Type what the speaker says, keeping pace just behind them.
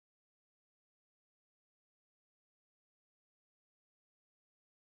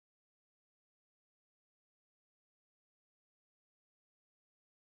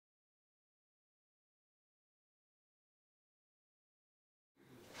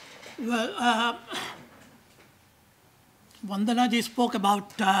Well, Vandana ji spoke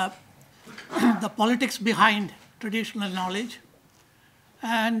about the politics behind traditional knowledge.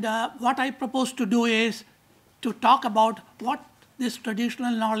 And what I propose to do is to talk about what this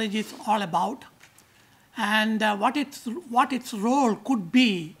traditional knowledge is all about and what its role could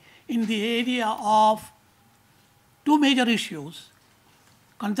be in the area of two major issues: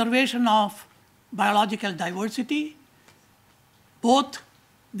 conservation of biological diversity, both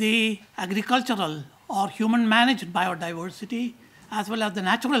the agricultural or human-managed biodiversity as well as the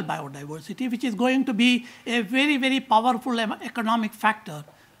natural biodiversity, which is going to be a very, very powerful economic factor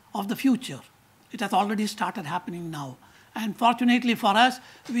of the future. It has already started happening now. And fortunately for us,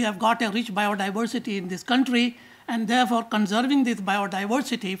 we have got a rich biodiversity in this country, and therefore conserving this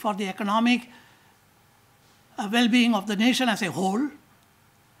biodiversity for the economic well-being of the nation as a whole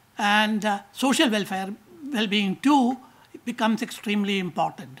and social welfare well-being too becomes extremely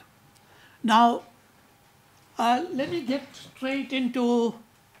important. Now, let me get straight into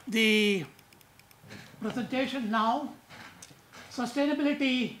the presentation now.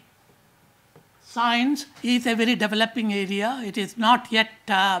 Sustainability science is a very developing area. It is not yet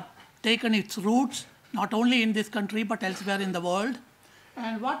taken its roots, not only in this country but elsewhere in the world.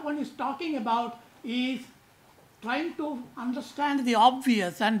 And what one is talking about is trying to understand the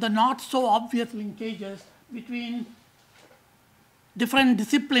obvious and the not so obvious linkages between different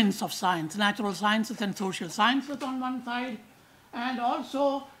disciplines of science, natural sciences and social sciences on one side, and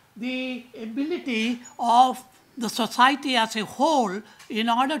also the ability of the society as a whole in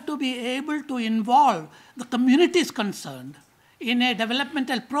order to be able to involve the communities concerned in a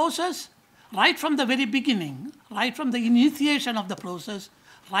developmental process right from the very beginning, right from the initiation of the process,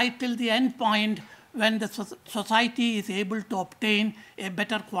 right till the end point when the society is able to obtain a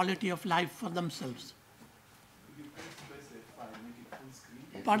better quality of life for themselves.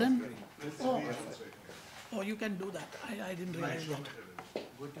 Pardon? Oh, you can do that. I didn't realize that.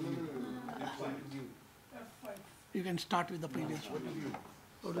 You can start with the previous one.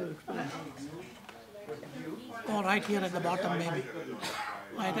 Oh, right here at the bottom, maybe.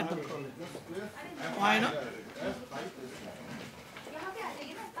 Right at the bottom. Why not?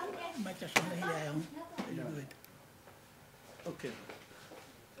 मैं चश्मा नहीं ले आया हूँ. You do it. Okay.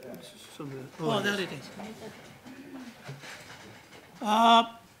 Oh, there it is.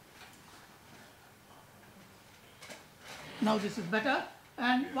 Now this is better.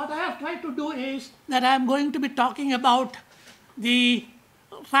 And what I have tried to do is that I am going to be talking about the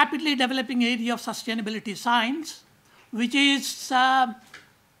rapidly developing area of sustainability science, which is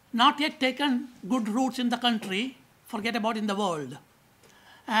not yet taken good roots in the country, forget about in the world.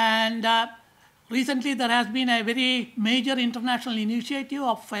 And recently there has been a very major international initiative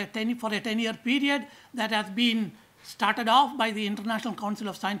of for a 10-year period that has been started off by the International Council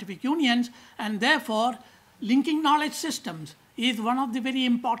of Scientific Unions, and therefore linking knowledge systems is one of the very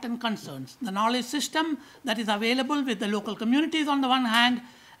important concerns. The knowledge system that is available with the local communities on the one hand,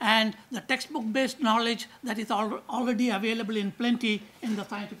 and the textbook-based knowledge that is already available in plenty in the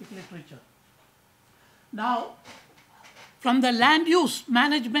scientific literature. Now, from the land use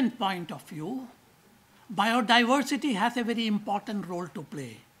management point of view, biodiversity has a very important role to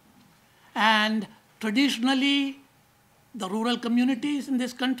play. And traditionally, the rural communities in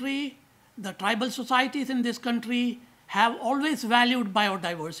this country, the tribal societies in this country have always valued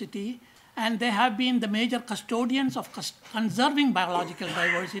biodiversity, and they have been the major custodians of conserving biological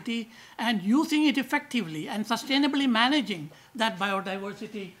diversity and using it effectively and sustainably managing that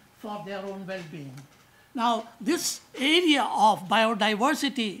biodiversity for their own well-being. Now, this area of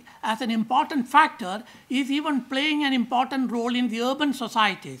biodiversity as an important factor is even playing an important role in the urban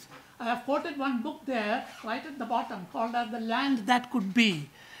societies. I have quoted one book there, right at the bottom, called as The Land That Could Be.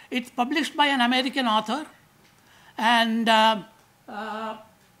 It's published by an American author, and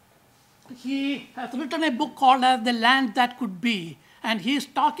he has written a book called as The Land That Could Be, and he is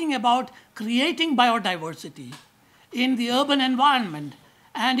talking about creating biodiversity in the urban environment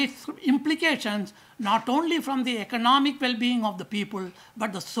and its implications not only from the economic well-being of the people,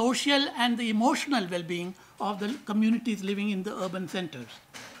 but the social and the emotional well-being of the communities living in the urban centers.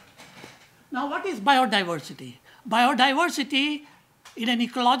 Now, what is biodiversity? Biodiversity, in an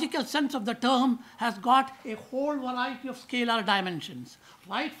ecological sense of the term, has got a whole variety of scalar dimensions,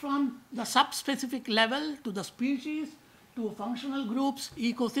 right from the subspecific level to the species, to functional groups,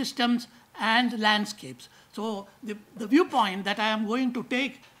 ecosystems, and landscapes. So the viewpoint that I am going to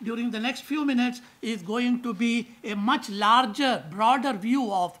take during the next few minutes is going to be a much larger, broader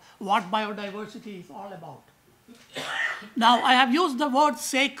view of what biodiversity is all about. Now, I have used the word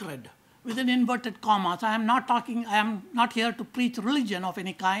sacred within inverted commas. I am not here to preach religion of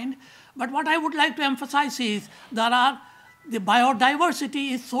any kind, but what I would like to emphasize is the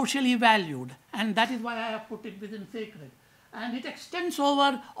biodiversity is socially valued, and that is why I have put it within sacred. And it extends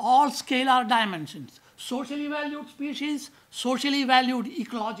over all scalar dimensions: socially valued species, socially valued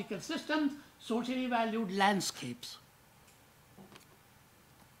ecological systems, socially valued landscapes.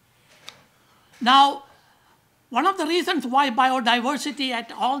 Now, one of the reasons why biodiversity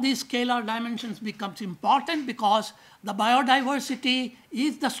at all these scalar dimensions becomes important, because the biodiversity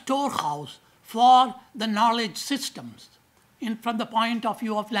is the storehouse for the knowledge systems from the point of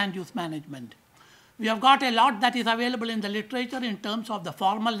view of land use management. We have got a lot that is available in the literature in terms of the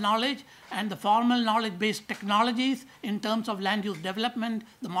formal knowledge and the formal knowledge-based technologies in terms of land use development.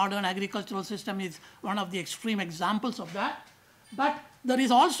 The modern agricultural system is one of the extreme examples of that. But there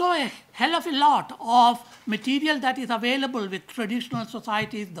is also a hell of a lot of material that is available with traditional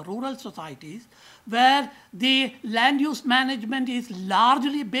societies, the rural societies, where the land use management is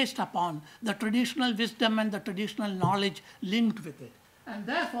largely based upon the traditional wisdom and the traditional knowledge linked with it. And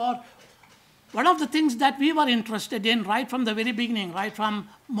therefore, one of the things that we were interested in right from the very beginning, right from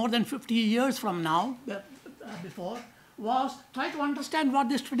more than 50 years from now, before, was try to understand what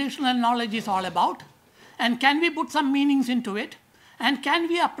this traditional knowledge is all about, and can we put some meanings into it, and can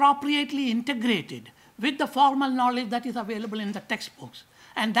we appropriately integrate it with the formal knowledge that is available in the textbooks.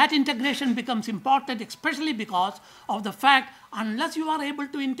 And that integration becomes important, especially because of the fact, unless you are able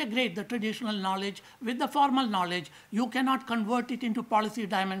to integrate the traditional knowledge with the formal knowledge, you cannot convert it into policy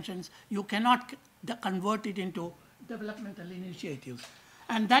dimensions, you cannot convert it into developmental initiatives.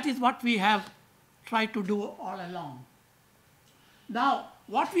 And that is what we have tried to do all along. Now,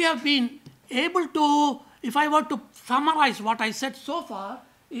 what we have been able to, if I were to summarize what I said so far,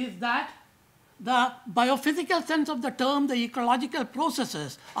 is that the biophysical sense of the term, the ecological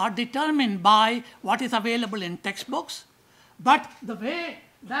processes, are determined by what is available in textbooks, but the way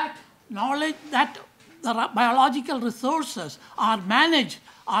that knowledge, that the biological resources are managed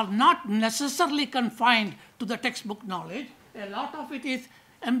are not necessarily confined to the textbook knowledge. A lot of it is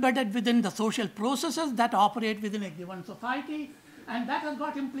embedded within the social processes that operate within a given society, and that has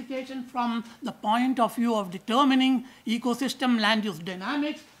got implications from the point of view of determining ecosystem land use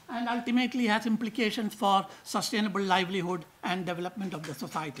dynamics, and ultimately has implications for sustainable livelihood and development of the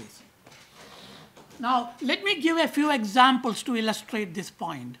societies. Now, let me give a few examples to illustrate this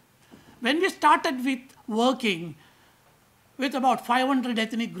point. When we started with working with about 500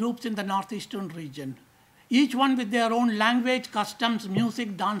 ethnic groups in the northeastern region, each one with their own language, customs,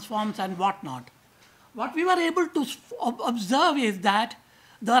 music, dance forms, and whatnot, what we were able to observe is that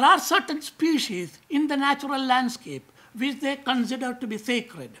there are certain species in the natural landscape which they consider to be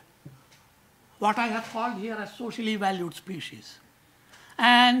sacred, what I have called here as socially valued species.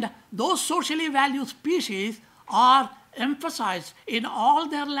 And those socially valued species are emphasized in all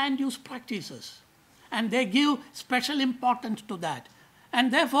their land use practices, and they give special importance to that.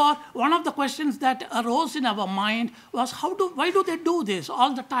 And therefore, one of the questions that arose in our mind was, why do they do this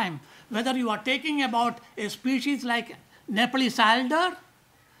all the time? Whether you are taking about a species like Nepalese alder,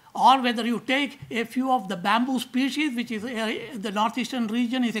 or whether you take a few of the bamboo species, which is the northeastern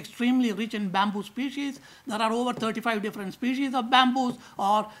region is extremely rich in bamboo species. There are over 35 different species of bamboos,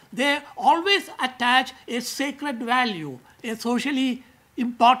 or they always attach a sacred value, a socially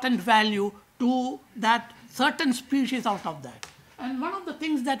important value to that certain species out of that. And one of the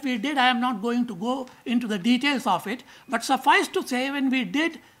things that we did, I am not going to go into the details of it, but suffice to say, when we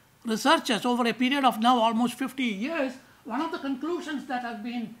did researches over a period of now almost 50 years, one of the conclusions that has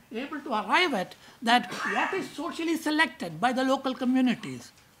been able to arrive at, that what is socially selected by the local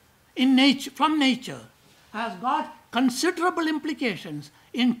communities in nature, from nature, has got considerable implications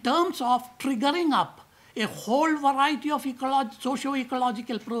in terms of triggering up a whole variety of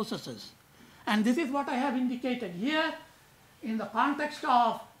socio-ecological processes. And this is what I have indicated here in the context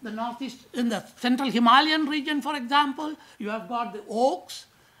of the northeast, in the central Himalayan region, for example. You have got the oaks.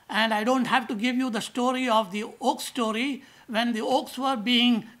 And I don't have to give you the story of the oak story. When the oaks were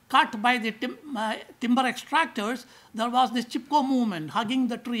being cut by the timber extractors, there was this chipko movement, hugging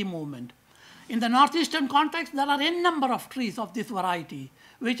the tree movement. In the northeastern context, there are n number of trees of this variety,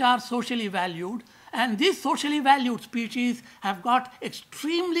 which are socially valued. And these socially valued species have got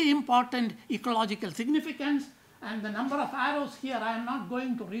extremely important ecological significance. And the number of arrows here, I am not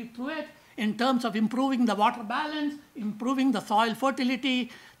going to read through it, in terms of improving the water balance, improving the soil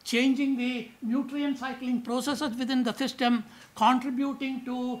fertility, changing the nutrient cycling processes within the system, contributing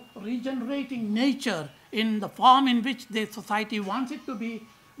to regenerating nature in the form in which the society wants it to be.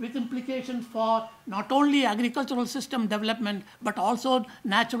 with implications for not only agricultural system development, but also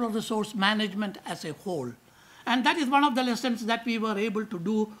natural resource management as a whole. And that is one of the lessons that we were able to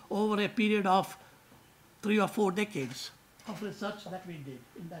do over a period of 3 or 4 decades of research that we did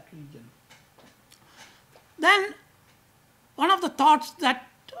in that region. Then one of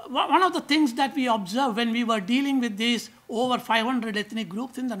the things that we observed when we were dealing with these over 500 ethnic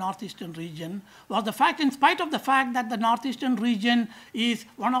groups in the northeastern region was the fact, in spite of the fact that the northeastern region is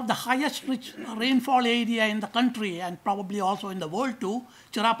one of the highest rainfall area in the country and probably also in the world too,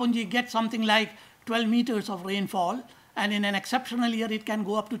 Cherrapunji gets something like 12 meters of rainfall, and in an exceptional year it can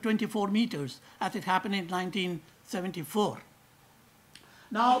go up to 24 meters, as it happened in 1974.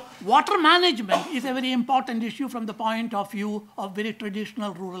 Now, water management is a very important issue from the point of view of very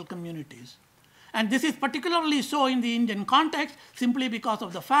traditional rural communities. And this is particularly so in the Indian context simply because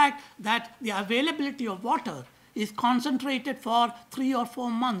of the fact that the availability of water is concentrated for 3 or 4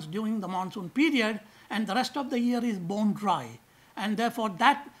 months during the monsoon period, and the rest of the year is bone dry. And therefore,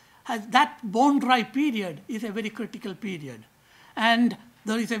 that bone dry period is a very critical period. And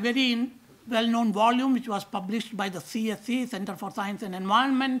there is a very well-known volume which was published by the CSE, Center for Science and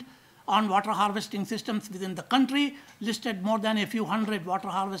Environment, on water harvesting systems within the country, listed more than a few hundred water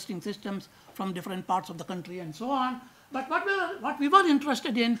harvesting systems from different parts of the country and so on. But what we were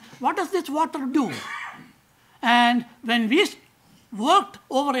interested in, what does this water do? And when we worked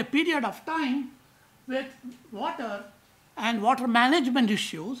over a period of time with water and water management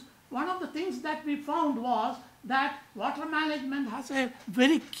issues, one of the things that we found was that water management has a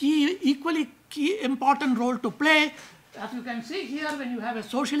very equally important role to play. As you can see here, when you have a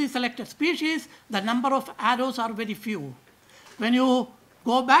socially selected species, the number of arrows are very few. When you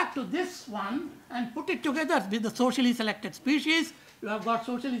go back to this one and put it together with the socially selected species, you have got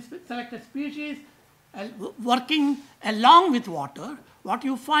socially selected species working along with water. What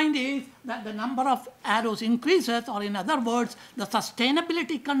you find is that the number of arrows increases, or in other words, the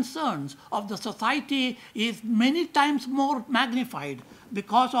sustainability concerns of the society is many times more magnified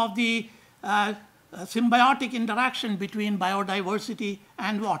because of the symbiotic interaction between biodiversity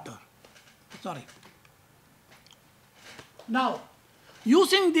and water. Sorry. Now,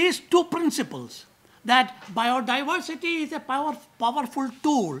 using these two principles, that biodiversity is a powerful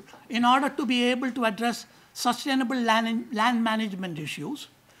tool in order to be able to address sustainable land management issues,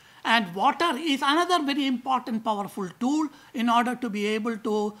 and water is another very important powerful tool in order to be able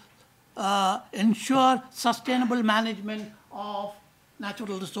to ensure sustainable management of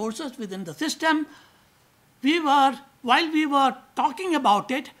natural resources within the system. While we were talking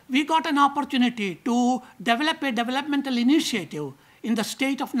about it, we got an opportunity to develop a developmental initiative in the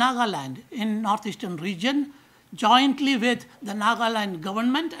state of Nagaland in northeastern region, jointly with the Nagaland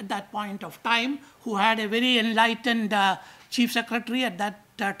government at that point of time, who had a very enlightened chief secretary at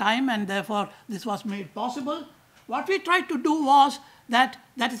that time, and therefore this was made possible. What we tried to do was that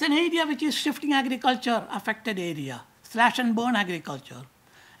is an area which is shifting agriculture affected area, slash and burn agriculture.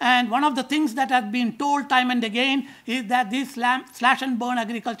 And one of the things that has been told time and again is that these slash and burn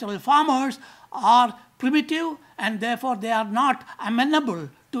agricultural farmers are primitive, and therefore they are not amenable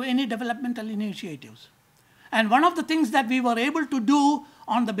to any developmental initiatives. And one of the things that we were able to do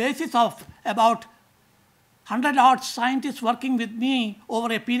on the basis of about 100-odd scientists working with me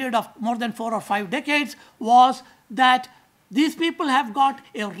over a period of more than 4 or 5 decades was that these people have got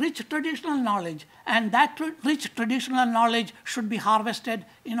a rich traditional knowledge, and that rich traditional knowledge should be harvested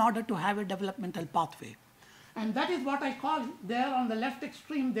in order to have a developmental pathway. And that is what I call there on the left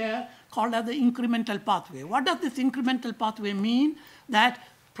extreme there, called as the incremental pathway. What does this incremental pathway mean? That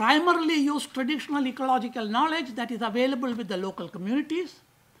primarily use traditional ecological knowledge that is available with the local communities,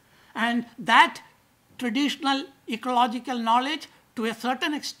 and that traditional ecological knowledge to a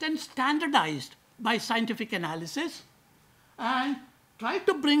certain extent standardized by scientific analysis, and try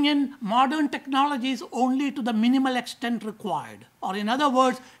to bring in modern technologies only to the minimal extent required. Or in other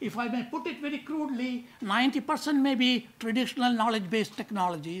words, if I may put it very crudely, 90% may be traditional knowledge-based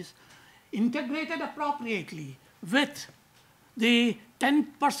technologies integrated appropriately with the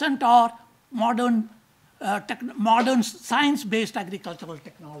 10% or modern science-based agricultural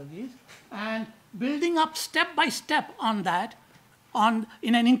technologies, and building up step by step on that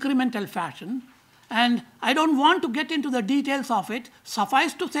in an incremental fashion. And I don't want to get into the details of it.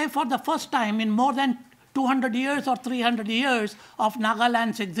 Suffice to say, for the first time in more than 200 years or 300 years of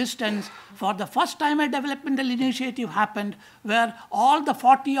Nagaland's existence, for the first time a developmental initiative happened where all the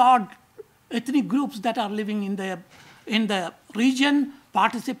 40-odd ethnic groups that are living in the region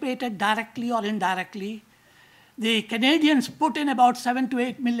participated directly or indirectly. The Canadians put in about $7 to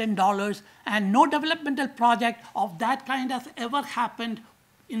 $8 million, and no developmental project of that kind has ever happened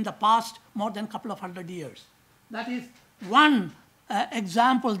in the past more than a couple of 100 years. That is one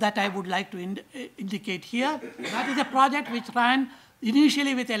example that I would like to indicate here. That is a project which ran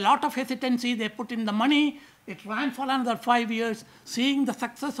initially with a lot of hesitancy. They put in the money. It ran for another 5 years, seeing the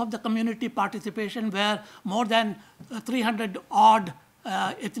success of the community participation, where more than 300 odd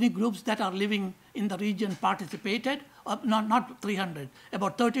ethnic groups that are living in the region participated. Not 300,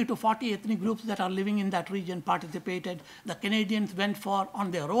 about 30 to 40 ethnic groups that are living in that region participated. The Canadians went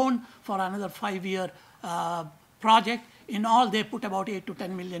on their own for another 5-year project. In all, they put about $8 to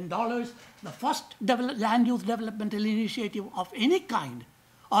 $10 million. The first land use developmental initiative of any kind,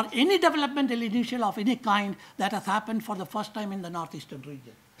 or any developmental initiative of any kind that has happened for the first time in the northeastern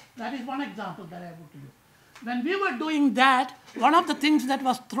region. That is one example that I want to do. When we were doing that, one of the things that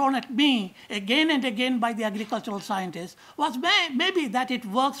was thrown at me again and again by the agricultural scientists was maybe that it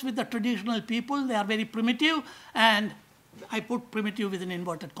works with the traditional people. They are very primitive, and I put primitive within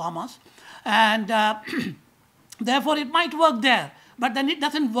inverted commas. And therefore, it might work there. But then it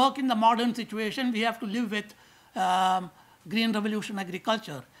doesn't work in the modern situation. We have to live with green revolution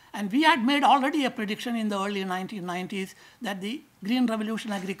agriculture. And we had made already a prediction in the early 1990s that the green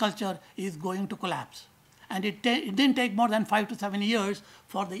revolution agriculture is going to collapse. And it didn't take more than 5 to 7 years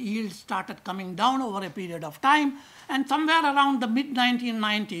for the yields started coming down over a period of time. And somewhere around the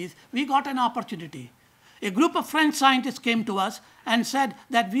mid-1990s, we got an opportunity. A group of French scientists came to us and said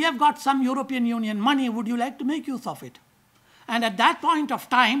that we have got some European Union money, would you like to make use of it? And at that point of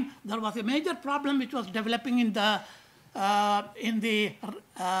time, there was a major problem which was developing in the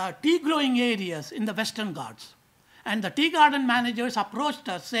tea growing areas in the Western Ghats. And the tea garden managers approached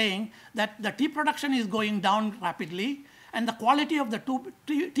us saying that the tea production is going down rapidly, and the quality of the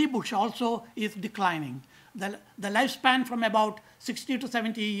tea bush also is declining. The lifespan from about 60 to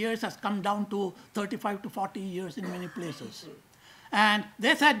 70 years has come down to 35 to 40 years in many places. And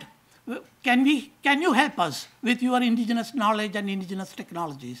they said, can you help us with your indigenous knowledge and indigenous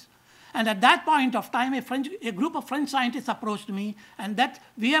technologies? And at that point of time, a group of French scientists approached me and that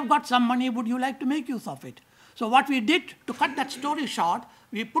we have got some money, would you like to make use of it? So what we did, to cut that story short,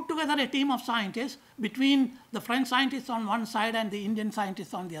 we put together a team of scientists between the French scientists on one side and the Indian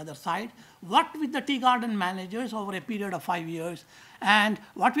scientists on the other side, worked with the tea garden managers over a period of 5 years. And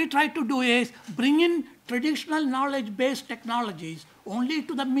what we tried to do is bring in traditional knowledge-based technologies only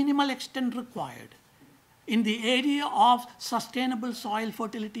to the minimal extent required in the area of sustainable soil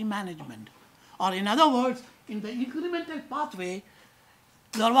fertility management. Or in other words, in the incremental pathway,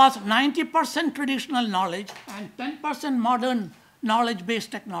 there was 90% traditional knowledge and 10% modern knowledge-based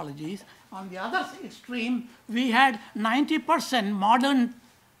technologies. On the other extreme, we had 90% modern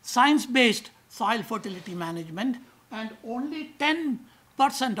science-based soil fertility management, and only 10%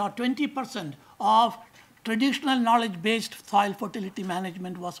 or 20% of traditional knowledge-based soil fertility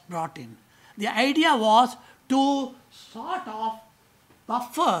management was brought in. The idea was to sort of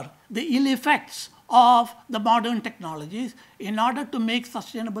buffer the ill effects of the modern technologies in order to make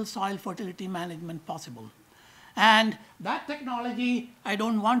sustainable soil fertility management possible. And that technology, I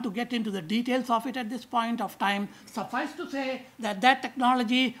don't want to get into the details of it at this point of time. Suffice to say that that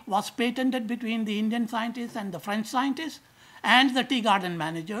technology was patented between the Indian scientists and the French scientists and the tea garden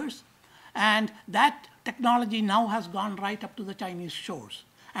managers. And that technology now has gone right up to the Chinese shores.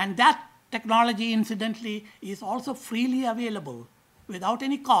 And that technology, incidentally, is also freely available without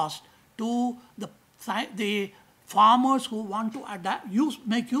any cost to the farmers who want to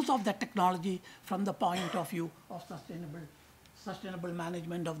make use of that technology from the point of view of sustainable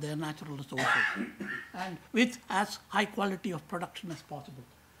management of their natural resources and with as high quality of production as possible.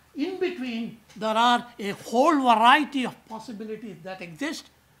 In between, there are a whole variety of possibilities that exist.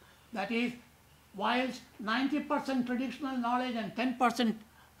 That is, whilst 90% traditional knowledge and 10%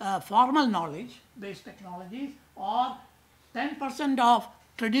 formal knowledge-based technologies, or 10% of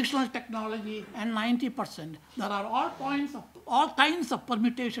traditional technology and 90%. There are all kinds of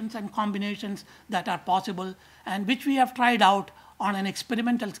permutations and combinations that are possible and which we have tried out on an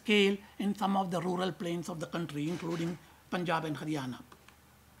experimental scale in some of the rural plains of the country, including Punjab and Haryana.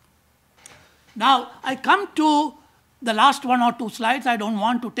 Now, I come to the last 1 or 2 slides. I don't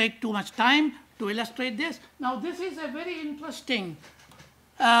want to take too much time to illustrate this. Now, this is a very interesting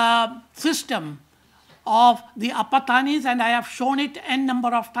system of the Apatanis, and I have shown it n number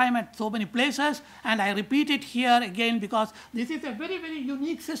of times at so many places, and I repeat it here again because this is a very, very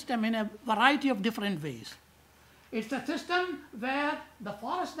unique system in a variety of different ways. It's a system where the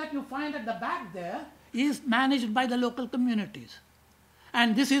forest that you find at the back there is managed by the local communities.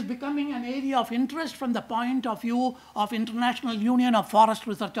 And this is becoming an area of interest from the point of view of International Union of Forest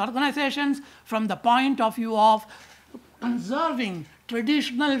Research Organizations, from the point of view of conserving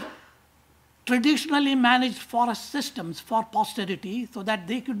traditionally managed forest systems for posterity so that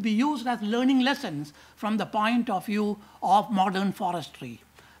they could be used as learning lessons from the point of view of modern forestry.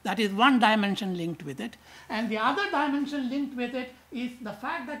 That is one dimension linked with it. And the other dimension linked with it is the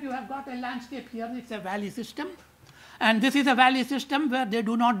fact that you have got a landscape here. It's a valley system. And this is a valley system where they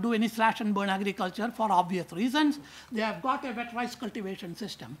do not do any slash and burn agriculture for obvious reasons. They have got a wet rice cultivation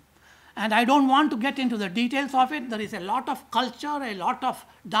system. And I don't want to get into the details of it. There is a lot of culture, a lot of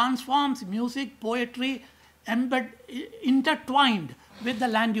dance forms, music, poetry, intertwined with the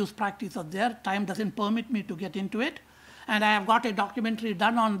land use practices there. Time doesn't permit me to get into it. And I have got a documentary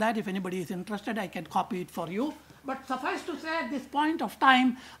done on that. If anybody is interested, I can copy it for you. But suffice to say, at this point of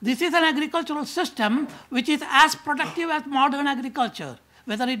time, this is an agricultural system which is as productive as modern agriculture,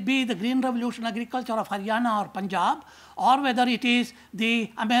 whether it be the Green Revolution agriculture of Haryana or Punjab, or whether it is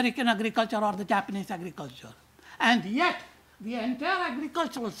the American agriculture or the Japanese agriculture. And yet, the entire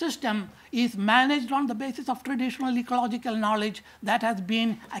agricultural system is managed on the basis of traditional ecological knowledge that has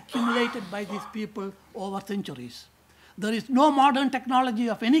been accumulated by these people over centuries. There is no modern technology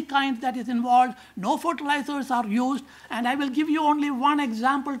of any kind that is involved, no fertilizers are used, and I will give you only one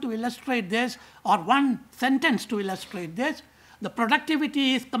example to illustrate this, or one sentence to illustrate this. The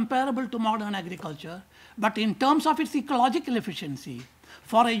productivity is comparable to modern agriculture, but in terms of its ecological efficiency,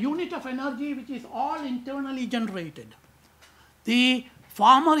 for a unit of energy which is all internally generated, the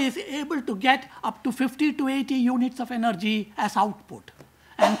farmer is able to get up to 50 to 80 units of energy as output.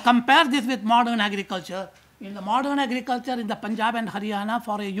 And compare this with modern agriculture. In the modern agriculture in the Punjab and Haryana,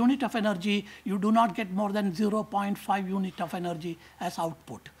 for a unit of energy, you do not get more than 0.5 unit of energy as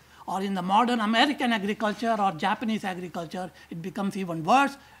output. Or in the modern American agriculture or Japanese agriculture, it becomes even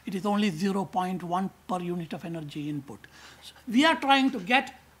worse. It is only 0.1 per unit of energy input. So we are trying to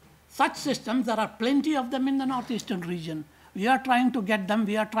get such systems. There are plenty of them in the northeastern region. We are trying to get them.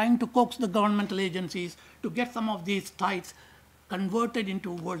 We are trying to coax the governmental agencies to get some of these sites converted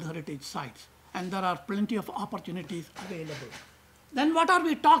into World Heritage sites. And there are plenty of opportunities available. Then what are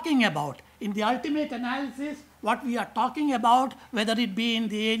we talking about? In the ultimate analysis, what we are talking about, whether it be in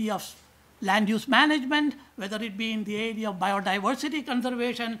the area of land use management, whether it be in the area of biodiversity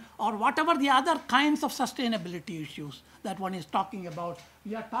conservation, or whatever the other kinds of sustainability issues that one is talking about,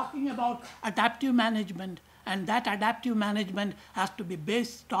 we are talking about adaptive management, and that adaptive management has to be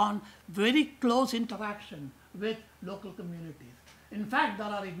based on very close interaction with local communities. In fact, there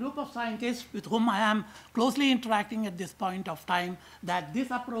are a group of scientists with whom I am closely interacting at this point of time that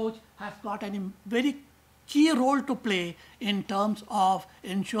this approach has got a very key role to play in terms of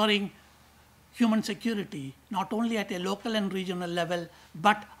ensuring human security, not only at a local and regional level,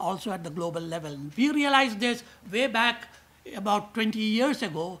 but also at the global level. We realized this way back about 20 years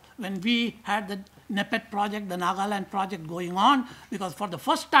ago when we had the NEPET project, the Nagaland project going on, because for the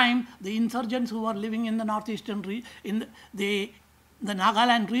first time, the insurgents who were living in the northeastern the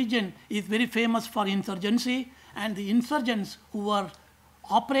Nagaland region is very famous for insurgency, and the insurgents who were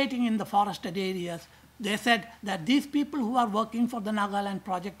operating in the forested areas, they said that these people who are working for the Nagaland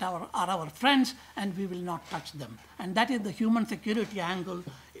project are our friends and we will not touch them. And that is the human security angle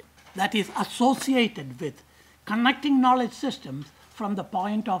that is associated with connecting knowledge systems from the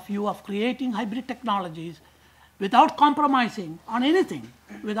point of view of creating hybrid technologies without compromising on anything,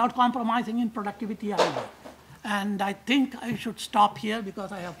 without compromising in productivity either. And I think I should stop here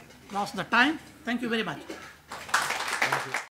because I have lost the time. Thank you very much.